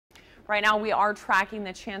Right now we are tracking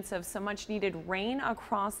the chance of some much needed rain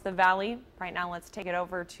across the valley. Right now let's take it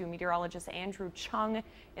over to meteorologist Andrew Chung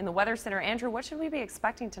in the Weather Center. Andrew, what should we be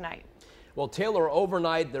expecting tonight? Well, Taylor,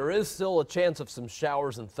 overnight there is still a chance of some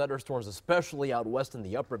showers and thunderstorms, especially out west in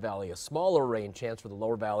the upper valley. A smaller rain chance for the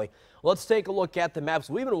lower valley. Let's take a look at the maps.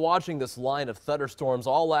 We've been watching this line of thunderstorms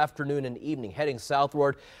all afternoon and evening heading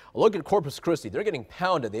southward. Look at Corpus Christi. They're getting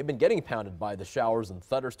pounded. They've been getting pounded by the showers and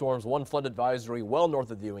thunderstorms. One flood advisory well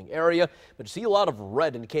north of the viewing area, but you see a lot of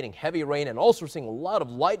red indicating heavy rain, and also seeing a lot of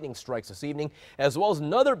lightning strikes this evening, as well as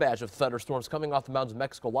another batch of thunderstorms coming off the mountains of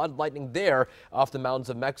Mexico. A lot of lightning there off the mountains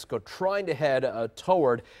of Mexico, trying to head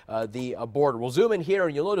toward the border. We'll zoom in here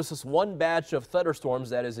and you'll notice this one batch of thunderstorms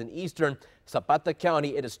that is in eastern Zapata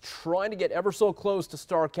County. It is trying to get ever so close to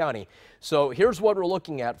Starr County. So here's what we're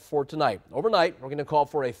looking at for tonight. Overnight, we're going to call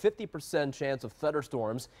for a 50% chance of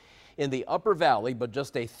thunderstorms in the upper valley, but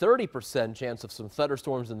just a 30% chance of some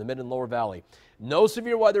thunderstorms in the mid and lower valley. No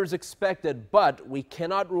severe weather is expected, but we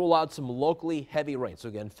cannot rule out some locally heavy rain. So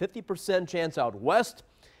again, 50% chance out west,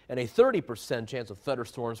 and a 30% chance of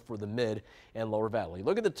thunderstorms for the mid and lower valley.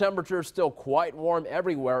 Look at the temperature, still quite warm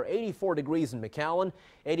everywhere. 84 degrees in McAllen,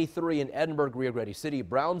 83 in Edinburg, Rio Grande City,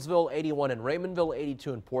 Brownsville, 81 in Raymondville,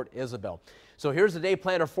 82 in Port Isabel. So here's the day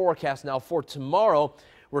planner forecast now for tomorrow.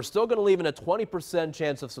 We're still going to leave in a 20%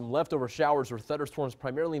 chance of some leftover showers or thunderstorms,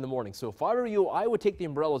 primarily in the morning. So if I were you, I would take the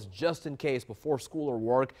umbrellas just in case before school or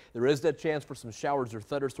work. There is that chance for some showers or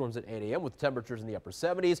thunderstorms at 8 a.m. with temperatures in the upper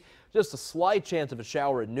 70s. Just a slight chance of a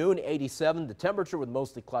shower at noon, 87. The temperature with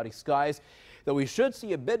mostly cloudy skies. Though we should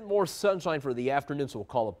see a bit more sunshine for the afternoon, so we'll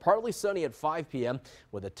call it partly sunny at 5 p.m.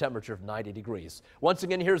 with a temperature of 90 degrees. Once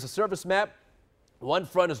again, here's a surface map. One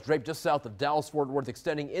front is draped just south of Dallas-Fort Worth,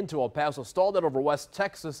 extending into El Paso, stalled out over West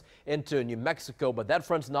Texas into New Mexico, but that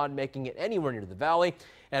front's not making it anywhere near the valley.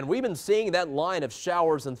 And we've been seeing that line of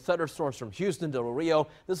showers and thunderstorms from Houston to Del Rio.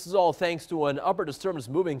 This is all thanks to an upper disturbance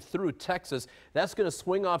moving through Texas. That's going to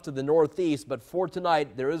swing off to the northeast, but for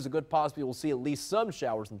tonight, there is a good possibility we'll see at least some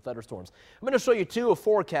showers and thunderstorms. I'm going to show you two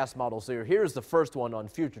forecast models here. Here's the first one on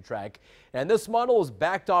FutureTrack, and this model was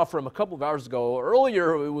backed off from a couple of hours ago.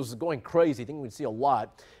 Earlier, it was going crazy. I think we'd see a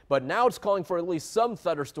lot, but now it's calling for at least some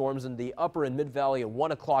thunderstorms in the upper and mid valley at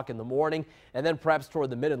 1 o'clock in the morning, and then perhaps toward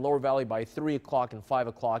the mid and lower valley by 3 o'clock and 5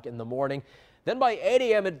 o'clock in the morning. Then by 8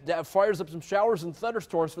 a.m. it fires up some showers and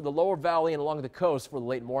thunderstorms for the lower valley and along the coast for the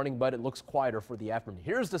late morning, but it looks quieter for the afternoon.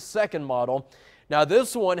 Here's the second model. Now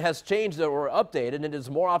this one has changed or updated, and it is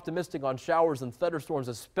more optimistic on showers and thunderstorms,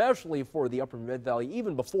 especially for the upper mid-valley,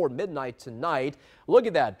 even before midnight tonight. Look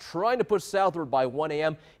at that, trying to push southward by 1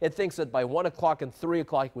 a.m. It thinks that by 1 o'clock and 3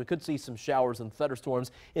 o'clock we could see some showers and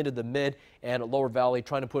thunderstorms into the mid and lower valley,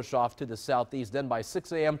 trying to push off to the southeast. Then by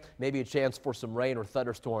 6 a.m. maybe a chance for some rain or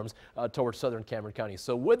thunderstorms towards southern Cameron County.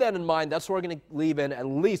 So with that in mind, that's where we're going to leave in at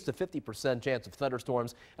least a 50% chance of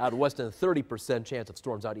thunderstorms out west and a 30% chance of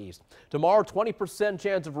storms out east. Tomorrow, 20%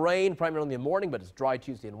 chance of rain, primarily in the morning, but it's dry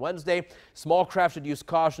Tuesday and Wednesday. Small craft should use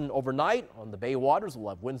caution overnight on the bay waters. We'll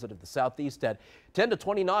have winds out of the southeast at 10 to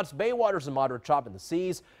 20 knots. Bay waters and moderate chop in the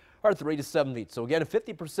seas are 3 to 7 feet. So again, a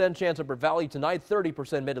 50% chance upper valley tonight,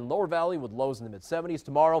 30% mid and lower valley with lows in the mid 70s.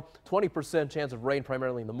 Tomorrow, 20% chance of rain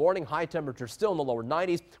primarily in the morning. High temperature still in the lower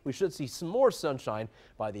 90s. We should see some more sunshine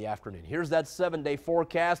by the afternoon. Here's that 7-day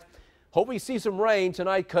forecast. Hope we see some rain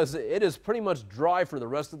tonight because it is pretty much dry for the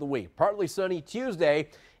rest of the week. Partly sunny Tuesday,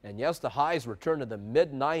 and yes, the highs return to the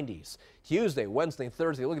mid-90s. Tuesday, Wednesday, and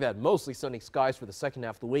Thursday, look at that, mostly sunny skies for the second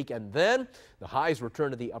half of the week. And then the highs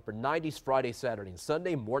return to the upper 90s Friday, Saturday, and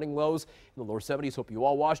Sunday. Morning lows in the lower 70s. Hope you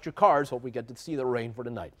all washed your cars. Hope we get to see the rain for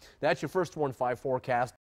tonight. That's your First Warn 5 forecast.